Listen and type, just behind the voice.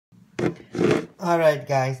Alright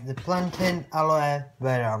guys, the plantain aloe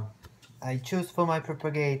vera. I choose for my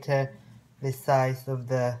propagator the size of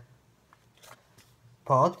the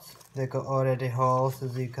pots. They got already holes,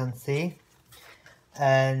 as you can see.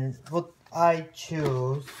 And what I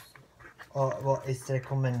choose, or what is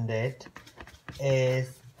recommended, is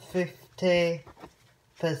 50%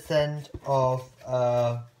 of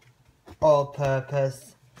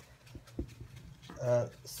all-purpose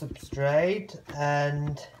substrate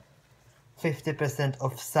and 50%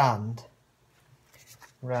 of sand.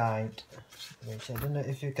 Right, which I don't know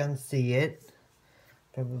if you can see it.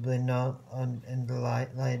 Probably not in the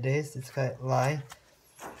light like this. It's quite light,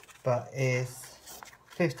 but it's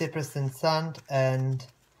 50% sand and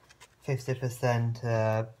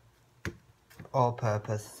 50%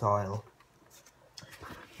 all-purpose soil.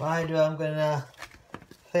 Right, I'm gonna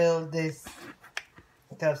fill this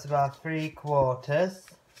cups about 3/4.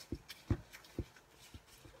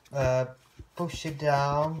 Push it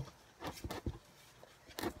down.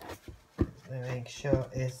 Make sure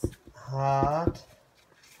it's hard.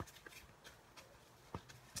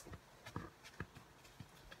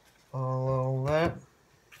 All over.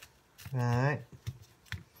 Right.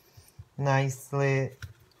 Nicely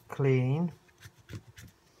clean.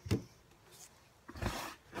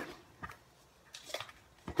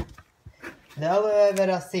 The aloe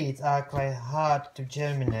vera seeds are quite hard to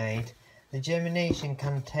germinate. The germination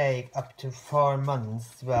can take up to 4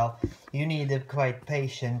 months. Well, you need to be quite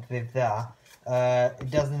patient with that. It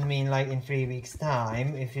doesn't mean like in 3 weeks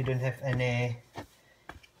time, if you don't have anything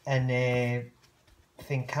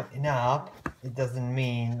coming up, it doesn't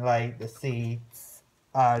mean like the seeds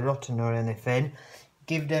are rotten or anything.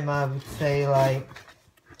 Give them, I would say, like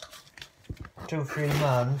 2-3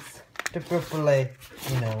 months to properly,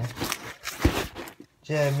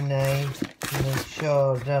 germinate. Make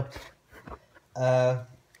sure that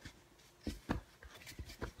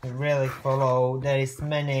really follow. There is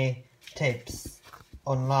many tips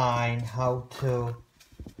online how to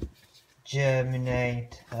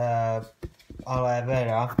germinate aloe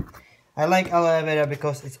vera. I like aloe vera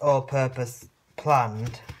because it's all-purpose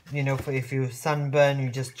plant. For if you sunburn, you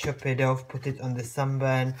just chop it off, put it on the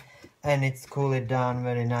sunburn, and it's cool it down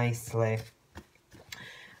very nicely.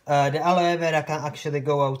 The aloe vera can actually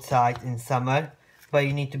go outside in summer, but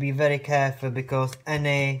you need to be very careful because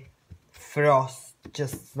any frost,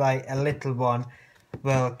 just like a little one,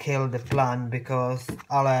 will kill the plant, because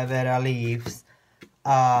aloe vera leaves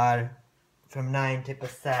are from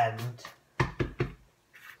 90%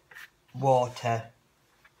 water.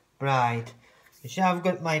 Right, so I've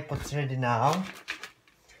got my pots ready now.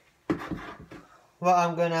 What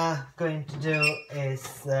I'm going to do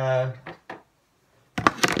is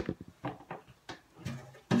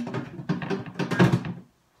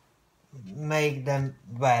make them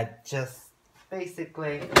wet. Just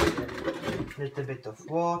basically a little bit of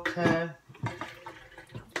water.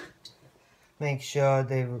 Make sure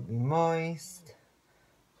they will be moist.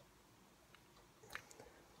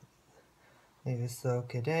 Maybe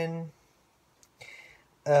soak it in.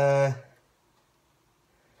 The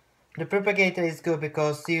propagator is good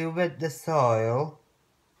because you wet the soil,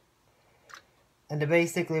 and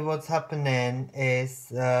basically what's happening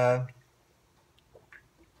is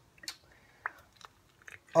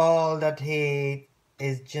all that heat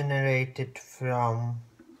is generated from,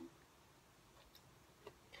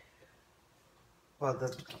 well,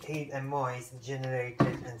 the heat and moist is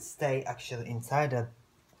generated and stay actually inside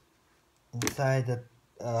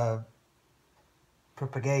the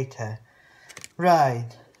propagator.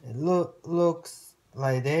 Right, it looks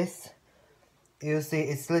like this. You see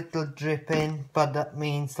it's little dripping, but that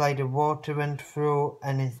means like the water went through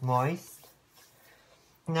and it's moist.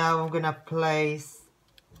 Now I'm gonna place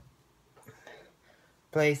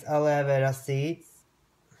aloe vera seeds.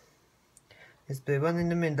 Just put one in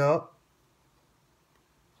the middle.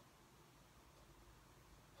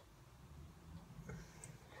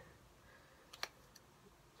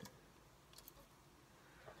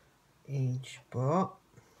 Each pot.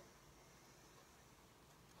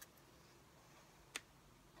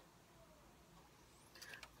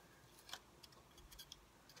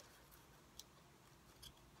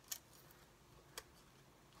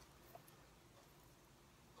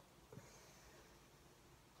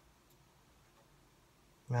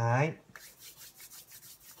 Right.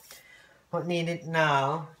 What needed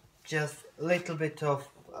now? Just a little bit of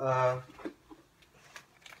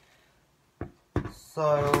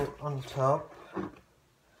soil on top.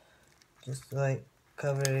 Just like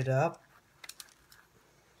cover it up.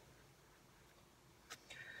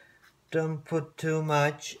 Don't put too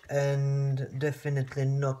much, and definitely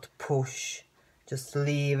not push. Just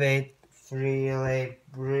leave it freely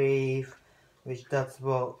breathe, which that's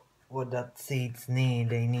what that seeds need.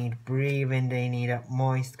 They need breathing, they need that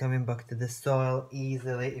moist coming back to the soil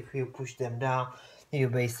easily. If you push them down, you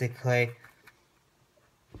basically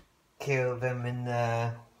kill them in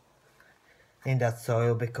that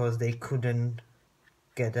soil because they couldn't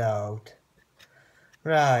get out.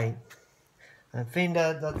 Right, I think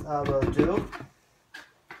that's all I will do.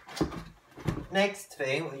 Next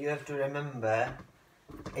thing what you have to remember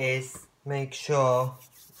is make sure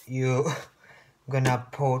you gonna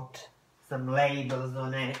put some labels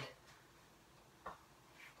on it.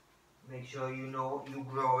 Make sure you know what you're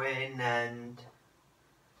growing, and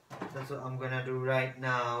that's what I'm gonna do right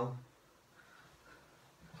now.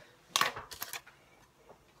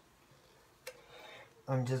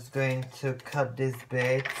 I'm just going to cut these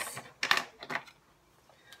bits.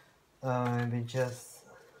 Maybe just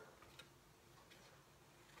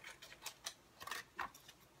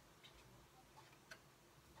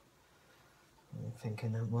I'm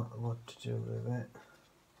thinking of what to do with it.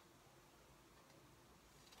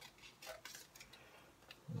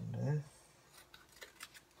 And this.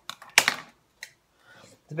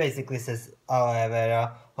 It basically says aloe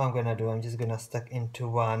vera. What I'm gonna do, I'm just gonna stuck into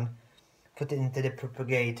one, put it into the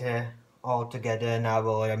propagator all together, and I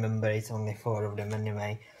will remember it's only 4 of them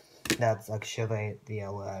anyway. That's actually the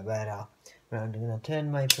aloe vera. Right, I'm gonna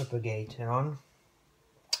turn my propagator on.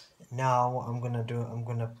 Now what I'm gonna do, I'm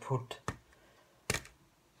gonna put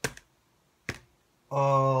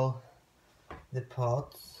all the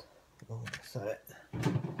pots,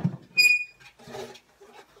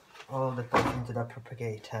 all the pots into the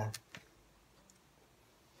propagator.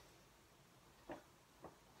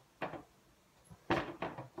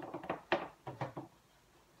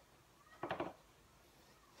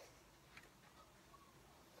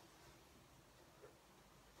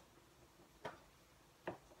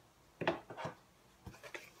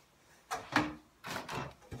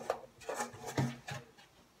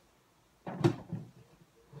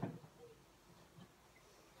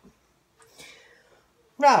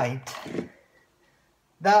 Right,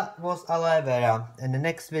 that was aloe vera. In the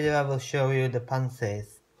next video I will show you the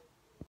pansies.